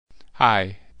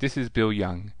Hi, this is Bill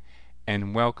Young,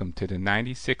 and welcome to the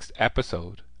 96th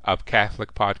episode of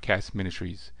Catholic Podcast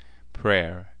Ministries,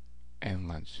 Prayer and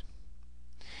Lunch.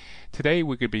 Today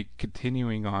we're going to be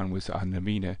continuing on with our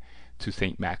novena to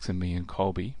St. Maximilian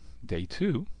Kolbe, Day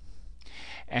 2.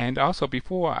 And also,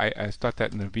 before I start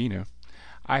that novena,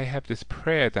 I have this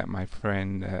prayer that my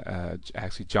friend,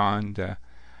 John,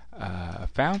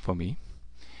 found for me.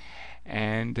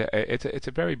 And it's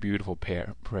a very beautiful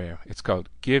prayer. It's called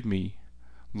 "Give Me,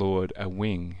 Lord, a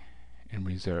Wing in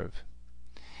Reserve."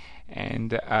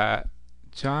 And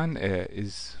John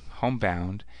is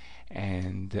homebound,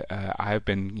 and I've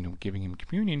been, giving him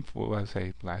communion for, let's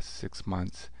say, the last 6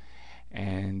 months.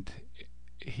 And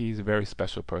he's a very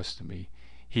special person to me.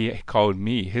 He called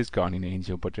me his guardian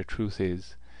angel, but the truth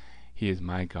is, he is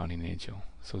my guardian angel.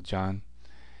 So, John,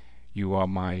 you are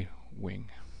my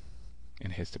wing.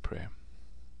 And here's the prayer.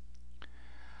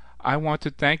 I want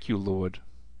to thank you, Lord,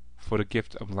 for the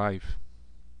gift of life.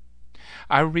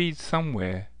 I read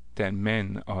somewhere that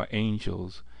men are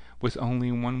angels with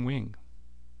only one wing.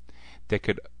 They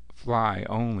could fly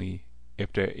only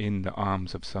if they're in the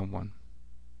arms of someone.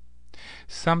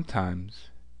 Sometimes,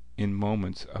 in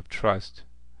moments of trust,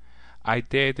 I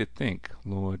dare to think,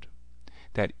 Lord,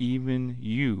 that even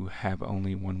you have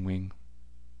only one wing.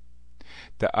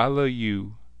 The other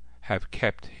you have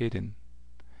kept hidden,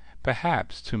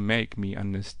 perhaps to make me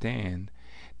understand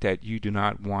that you do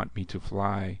not want me to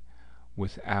fly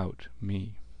without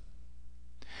me.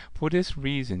 For this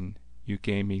reason you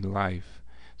gave me life,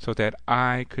 so that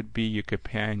I could be your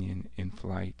companion in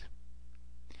flight.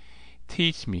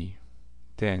 Teach me,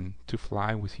 then, to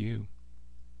fly with you,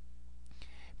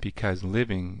 because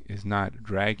living is not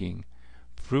dragging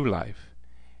through life,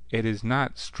 it is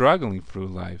not struggling through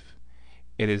life,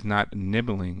 it is not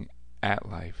nibbling at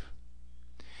life.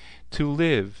 To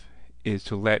live is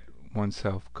to let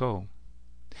oneself go,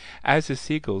 as the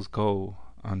seagulls go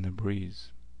on the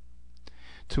breeze.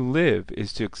 To live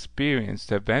is to experience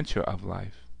the adventure of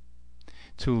life.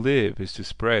 To live is to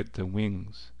spread the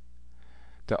wings,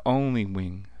 the only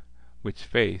wing with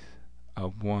faith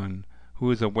of one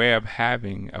who is aware of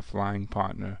having a flying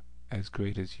partner as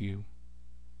great as you.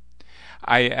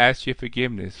 I ask your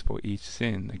forgiveness for each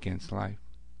sin against life.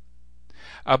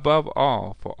 Above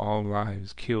all, for all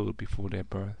lives killed before their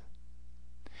birth.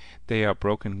 They are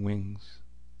broken wings.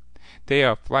 They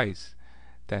are flights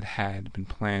that had been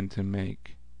planned to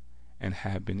make and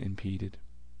have been impeded.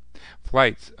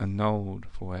 Flights annulled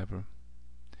forever.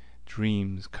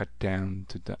 Dreams cut down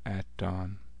at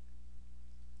dawn.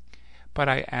 But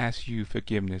I ask you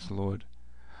forgiveness, Lord,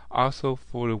 also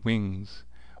for the wings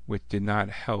which did not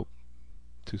help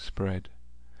to spread,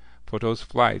 for those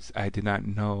flights I did not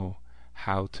know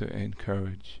how to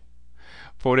encourage,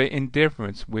 for the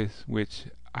indifference with which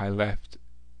I left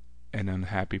an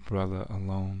unhappy brother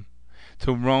alone,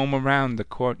 to roam around the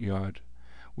courtyard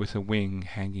with a wing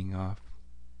hanging off,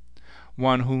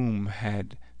 one whom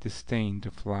had disdained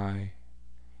to fly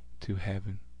to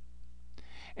heaven.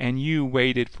 And you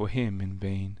waited for him in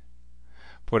vain,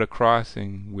 for the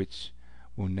crossing which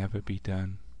will never be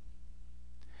done.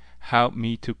 Help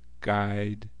me to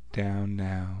guide down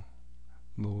now,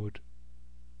 Lord.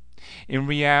 In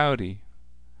reality,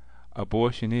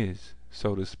 abortion is,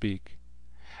 so to speak,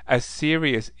 a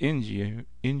serious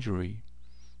injury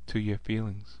to your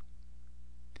feelings.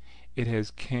 It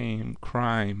has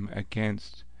crime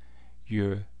against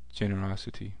your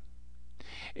generosity.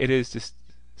 It is the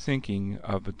sinking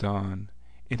of the dawn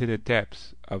into the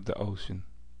depths of the ocean.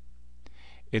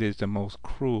 It is the most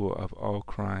cruel of all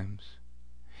crimes.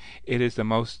 It is the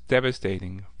most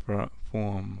devastating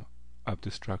form of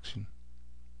destruction.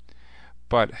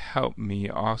 But help me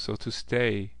also to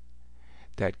stay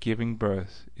that giving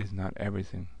birth is not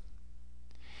everything.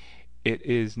 It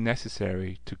is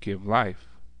necessary to give life.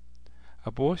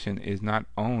 Abortion is not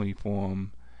only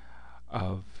form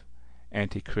of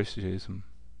anti-Christianism.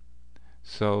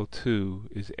 So too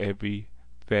is every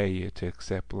failure to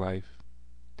accept life.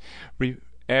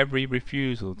 Every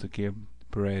refusal to give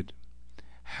bread,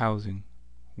 housing,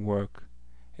 work,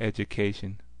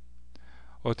 education,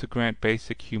 or to grant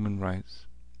basic human rights.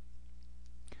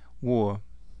 War,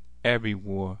 every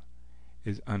war,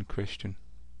 is unchristian.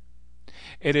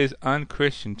 It is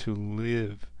unchristian to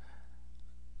leave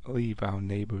our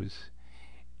neighbors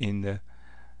in the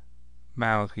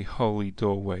Malachi holy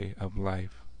doorway of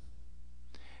life.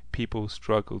 People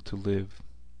struggle to live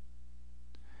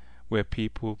where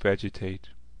people vegetate.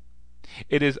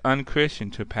 It is unchristian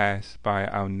to pass by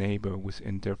our neighbor with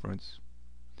indifference,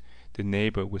 the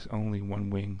neighbor with only one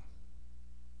wing.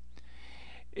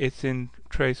 It's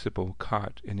intraceable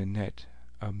caught in the net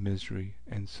of misery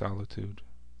and solitude,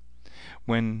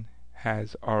 when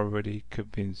has already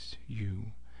convinced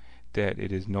you that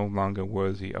it is no longer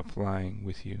worthy of flying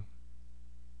with you.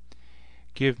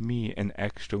 Give me an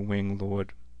extra wing,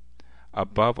 Lord,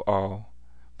 above all,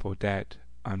 for that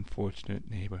unfortunate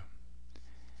neighbor.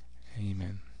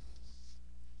 Amen.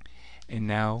 And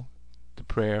now the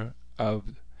prayer of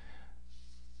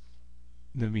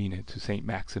Novena to St.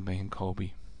 Maximilian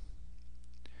Kolbe.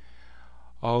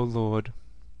 O Lord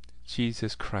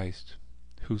Jesus Christ,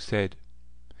 who said,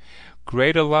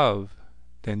 "Greater love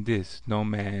than this no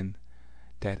man,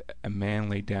 that a man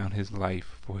lay down his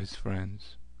life for his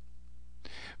friends."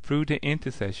 Through the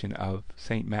intercession of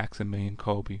St. Maximilian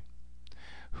Kolbe,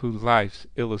 whose life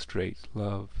illustrates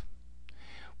love,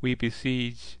 we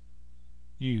beseech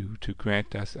you to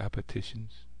grant us our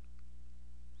petitions.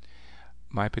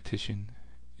 My petition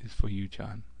is for you,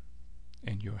 John,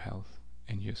 and your health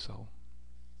and your soul.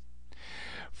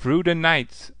 Through the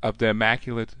Knights of the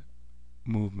Immaculate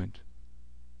movement,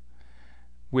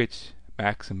 which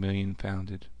Maximilian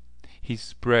founded, he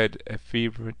spread a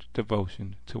fervent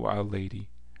devotion to Our Lady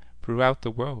throughout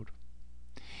the world.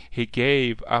 He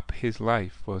gave up his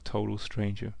life for a total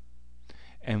stranger,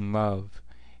 and loved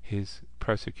his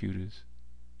persecutors,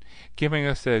 giving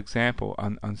us the example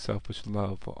of unselfish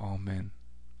love for all men,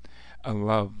 a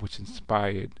love which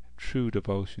inspired true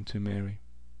devotion to Mary.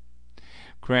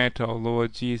 Grant, O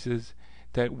Lord Jesus,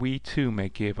 that we too may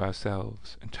give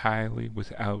ourselves entirely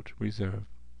without reserve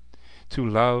to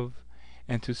love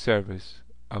and to service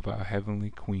of our heavenly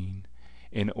Queen,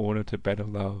 in order to better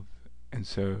love and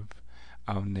serve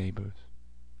our neighbors.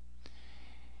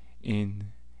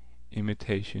 In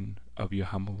imitation of your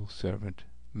humble servant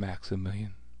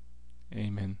Maximilian.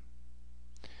 Amen.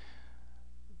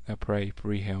 Now pray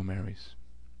 3 Hail Marys.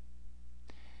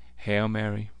 Hail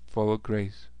Mary, full of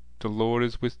grace, the Lord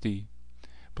is with thee.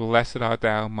 Blessed art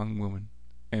thou among women,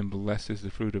 and blessed is the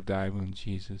fruit of thy womb,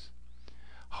 Jesus.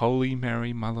 Holy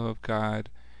Mary, Mother of God,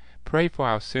 pray for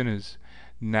our sinners,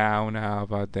 now and hour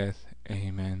of our death.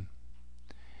 Amen.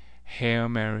 Hail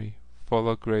Mary, full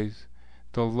of grace,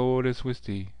 the Lord is with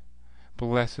thee.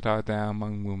 Blessed art thou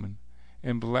among women,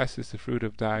 and blessed is the fruit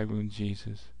of thy womb,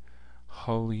 Jesus.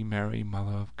 Holy Mary,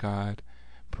 Mother of God,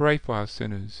 pray for our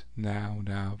sinners, now and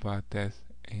hour of our death.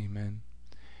 Amen.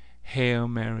 Hail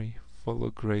Mary, full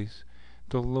of grace,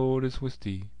 the Lord is with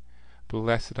thee.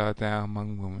 Blessed art thou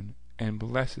among women, and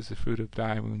blessed is the fruit of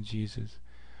thy womb, Jesus.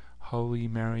 Holy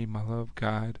Mary, Mother of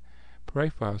God, pray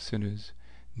for our sinners,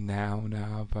 now and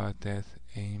hour of our death.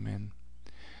 Amen.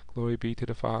 Glory be to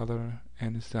the Father,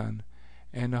 and the Son,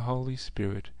 and the Holy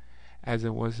Spirit, as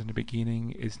it was in the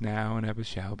beginning, is now, and ever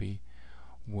shall be,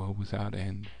 world without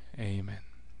end. Amen.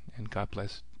 And God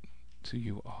bless to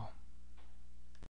you all.